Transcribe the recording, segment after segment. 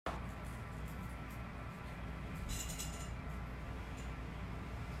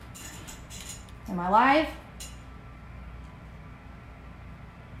Am I live?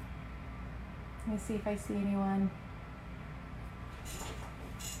 Let me see if I see anyone.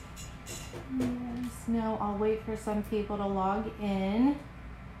 Yes, no, I'll wait for some people to log in.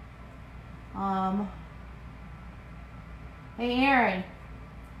 Hey, Aaron.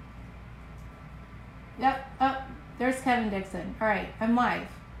 Yep, oh, there's Kevin Dixon. All right, I'm live.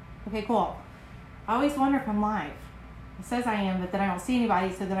 Okay, cool. I always wonder if I'm live. It says I am, but then I don't see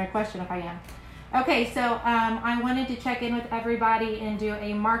anybody, so then I question if I am. Okay, so I wanted to check in with everybody and do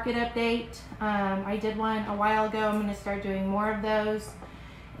a market update. I did one a while ago. I'm going to start doing more of those.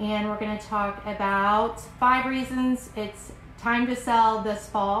 And we're going to talk about 5 reasons it's time to sell this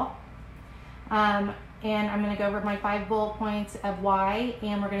fall. And I'm going to go over my 5 bullet points of why.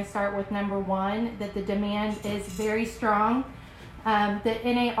 And we're going to start with number 1, that the demand is very strong. The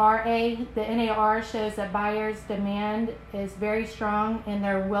NAR shows that buyers' demand is very strong and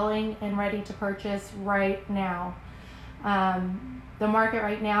they're willing and ready to purchase right now. The market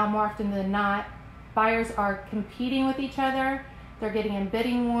right now, more often than not, buyers are competing with each other. They're getting in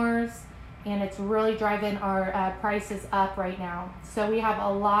bidding wars, and it's really driving our prices up right now. So we have a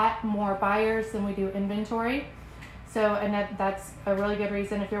lot more buyers than we do inventory. So, and that's a really good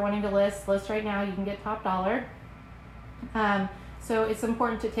reason. If you're wanting to list right now, you can get top dollar. So it's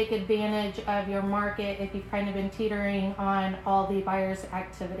important to take advantage of your market if you've kind of been teetering on all the buyers'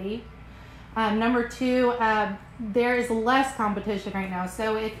 activity. Number 2, there is less competition right now.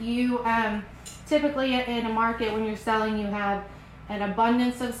 So if you typically in a market when you're selling, you have an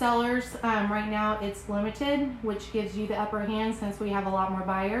abundance of sellers. Right now it's limited, which gives you the upper hand since we have a lot more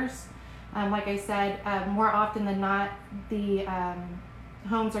buyers. Like I said, more often than not, the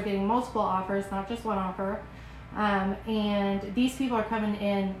homes are getting multiple offers, not just one offer. And these people are coming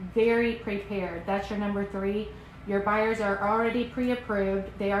in very prepared. That's your number 3. Your buyers are already pre-approved.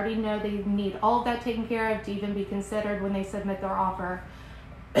 They already know they need all of that taken care of to even be considered when they submit their offer.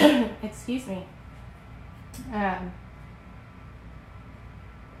 Excuse me.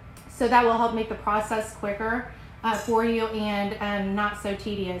 So that will help make the process quicker for you and not so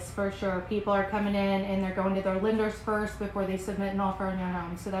tedious for sure. People are coming in and they're going to their lenders first before they submit an offer on their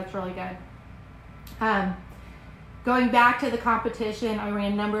home. So that's really good. Going back to the competition, I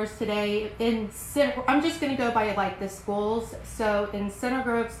ran numbers today. I'm just going to go by like the schools. So in Center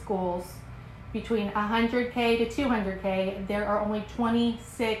Grove schools, between 100K to 200K, there are only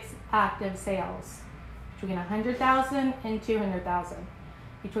 26 active sales. Between 100,000 and 200,000.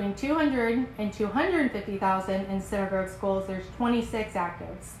 Between 200 and 250,000 in Center Grove schools, there's 26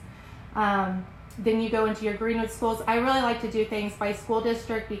 actives. Then you go into your Greenwood schools. I really like to do things by school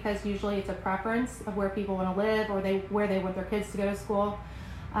district because usually it's a preference of where people want to live or where they want their kids to go to school.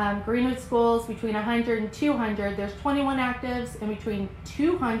 Greenwood schools, between 100 and 200, there's 21 actives, and between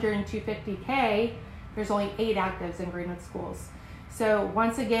 200 and 250K, there's only 8 actives in Greenwood schools. So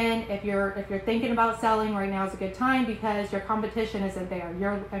once again, if you're thinking about selling, right now is a good time because your competition isn't there.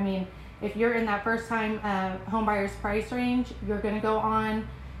 If you're in that first time home buyer's price range, you're going to go on.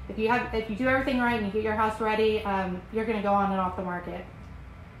 If you do everything right and you get your house ready, you're going to go on and off the market.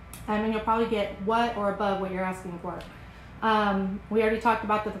 And you'll probably get what or above what you're asking for. We already talked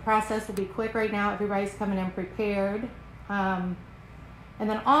about that the process will be quick right now. Everybody's coming in prepared. And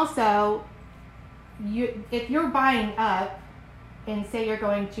then also, if you're buying up and say you're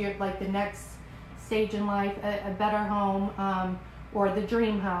going to like the next stage in life, a better home or the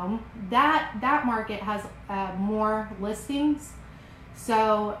dream home, that market has more listings.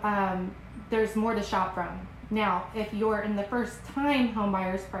 So there's more to shop from. Now, if you're in the first time home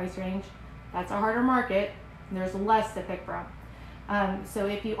buyer's price range, that's a harder market. There's less to pick from. So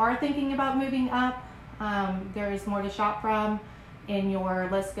if you are thinking about moving up, there is more to shop from in your,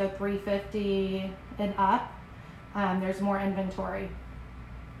 let's go 350 and up. There's more inventory.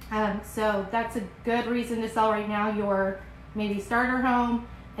 So that's a good reason to sell right now your maybe starter home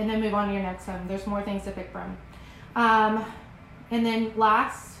and then move on to your next home. There's more things to pick from. And then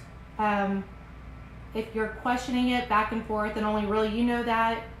last, if you're questioning it back and forth, and only really you know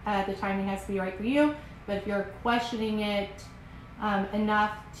that, the timing has to be right for you. But if you're questioning it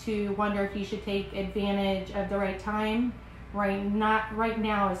enough to wonder if you should take advantage of the right time, right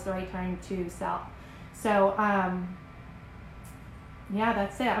now is the right time to sell. So yeah,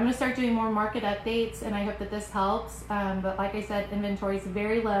 that's it. I'm going to start doing more market updates, and I hope that this helps. But like I said, inventory is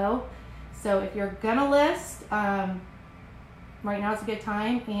very low. So if you're going to list, right now is a good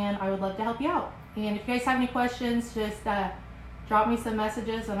time, and I would love to help you out. And if you guys have any questions, just drop me some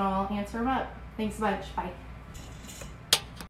messages and I'll answer them up. Thanks a bunch. Bye.